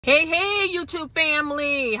Hey, YouTube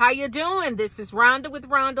family. How you doing? This is Rhonda with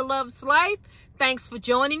Rhonda Loves Life. Thanks for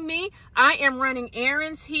joining me. I am running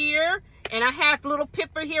errands here, and I have little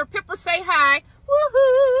Pippa here. Pippa, say hi.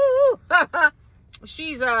 Woohoo!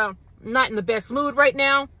 She's not in the best mood right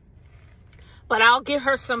now, but I'll get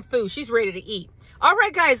her some food. She's ready to eat. All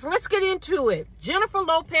right, guys, let's get into it. Jennifer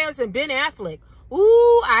Lopez and Ben Affleck.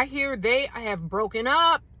 Ooh, I hear they have broken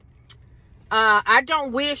up. I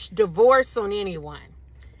don't wish divorce on anyone,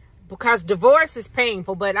 because divorce is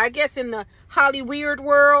painful. But I guess in the Hollywood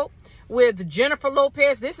world with Jennifer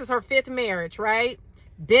Lopez, this is her 5th marriage, right?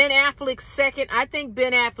 Ben Affleck's 2nd. I think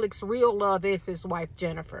Ben Affleck's real love is his wife,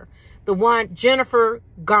 Jennifer. The one, Jennifer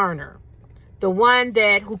Garner. The one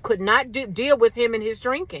who could not deal with him and his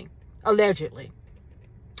drinking, allegedly.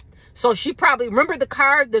 So she probably, remember the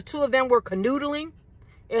car, the two of them were canoodling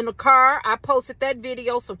in the car. I posted that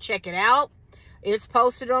video, so check it out. It's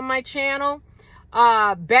posted on my channel.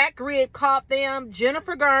 Backgrid caught them.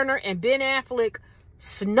 Jennifer Garner and Ben Affleck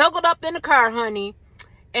snuggled up in the car, honey.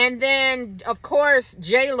 And then, of course,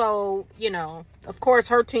 J-Lo, of course,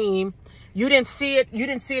 her team. You didn't see it. You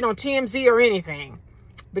didn't see it on TMZ or anything,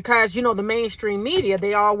 because, the mainstream media,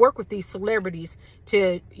 they all work with these celebrities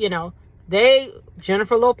to,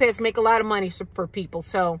 Jennifer Lopez make a lot of money for people.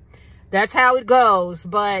 So that's how it goes.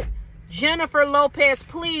 But Jennifer Lopez,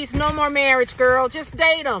 please, no more marriage, girl. Just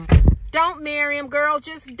date them. Don't marry them, girl.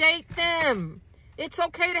 Just date them. It's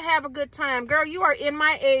okay to have a good time. Girl, you are in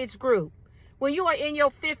my age group. When you are in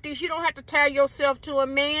your 50s, you don't have to tie yourself to a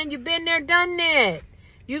man. You've been there, done that.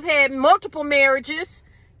 You've had multiple marriages.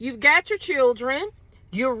 You've got your children.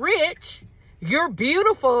 You're rich. You're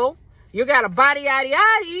beautiful. You got a body, yaddy,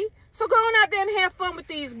 yaddy. So go on out there and have fun with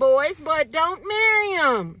these boys, but don't marry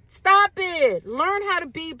them. Stop it. Learn how to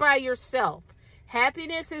be by yourself.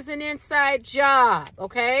 Happiness is an inside job,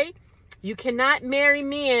 okay? You cannot marry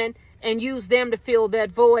men and use them to fill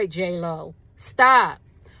that void, J-Lo. Stop.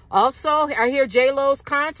 Also, I hear J-Lo's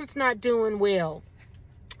concert's not doing well.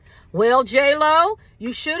 Well, J-Lo,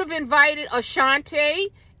 you should have invited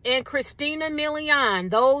Ashanti and Christina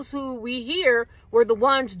Milian. Those who we hear were the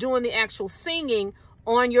ones doing the actual singing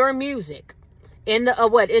on your music in the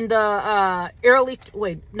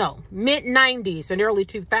mid 90s and early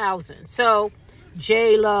 2000s. So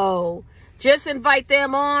J-Lo, just invite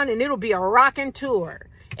them on and it'll be a rocking tour.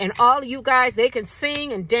 And all of you guys, they can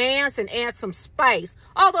sing and dance and add some spice.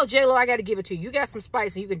 Although, J-Lo, I got to give it to you. You got some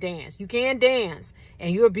spice and you can dance. You can dance.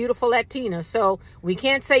 And you're a beautiful Latina. So we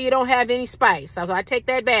can't say you don't have any spice. So I take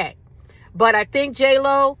that back. But I think,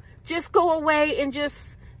 J-Lo, just go away and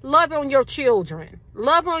just love on your children.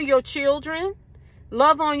 Love on your children.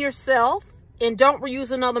 Love on yourself. And don't use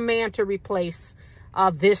another man to replace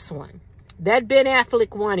this one. That Ben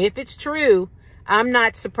Affleck one, if it's true, I'm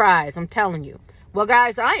not surprised. I'm telling you. Well,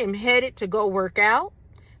 guys, I am headed to go work out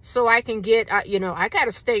so I can get, I got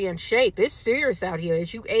to stay in shape. It's serious out here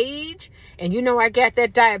as you age. And, I got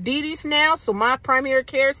that diabetes now. So my primary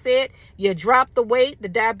care said, you drop the weight, the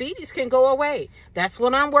diabetes can go away. That's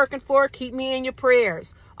what I'm working for. Keep me in your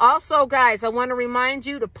prayers. Also, guys, I want to remind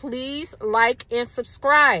you to please like and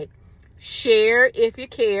subscribe. Share if you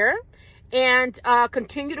care. And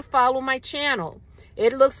continue to follow my channel.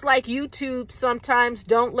 It looks like YouTube sometimes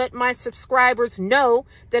don't let my subscribers know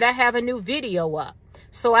that I have a new video up.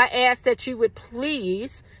 So I ask that you would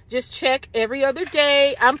please just check every other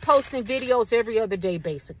day. I'm posting videos every other day,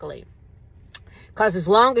 basically. Because as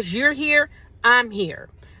long as you're here, I'm here.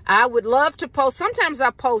 I would love to post. Sometimes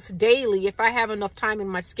I post daily if I have enough time in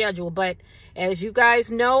my schedule. But as you guys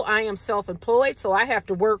know, I am self-employed, so I have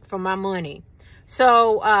to work for my money.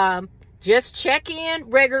 So just check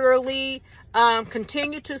in regularly.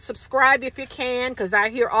 Continue to subscribe if you can, because I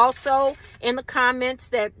hear also in the comments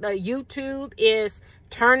that YouTube is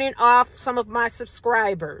turning off some of my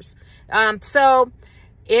subscribers. So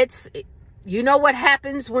it's, what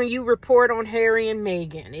happens when you report on Harry and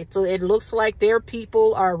Meghan. It looks like their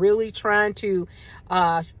people are really trying to,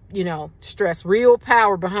 stress real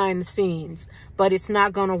power behind the scenes. But it's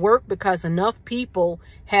not going to work because enough people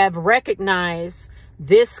have recognized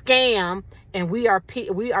this scam, and we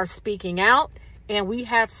are speaking out, and we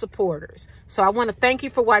have supporters. So I want to thank you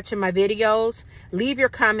for watching my videos. Leave your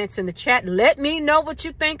comments in the chat. Let me know what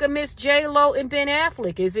you think of Miss J-Lo and Ben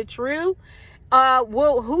Affleck. Is it true?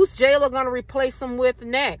 Who's J-Lo going to replace them with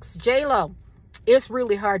next? J-Lo, it's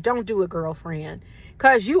really hard. Don't do it, girlfriend,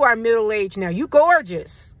 because you are middle-aged now. You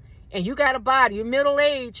gorgeous. And you got a body. You're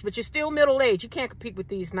middle-aged, but you're still middle-aged. You can't compete with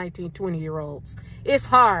these 19, 20-year-olds. It's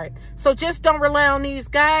hard. So just don't rely on these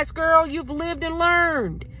guys, girl. You've lived and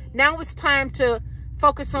learned. Now it's time to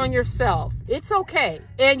focus on yourself. It's okay.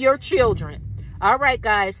 And your children. All right,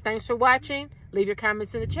 guys. Thanks for watching. Leave your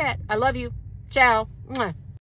comments in the chat. I love you. Ciao. Mwah.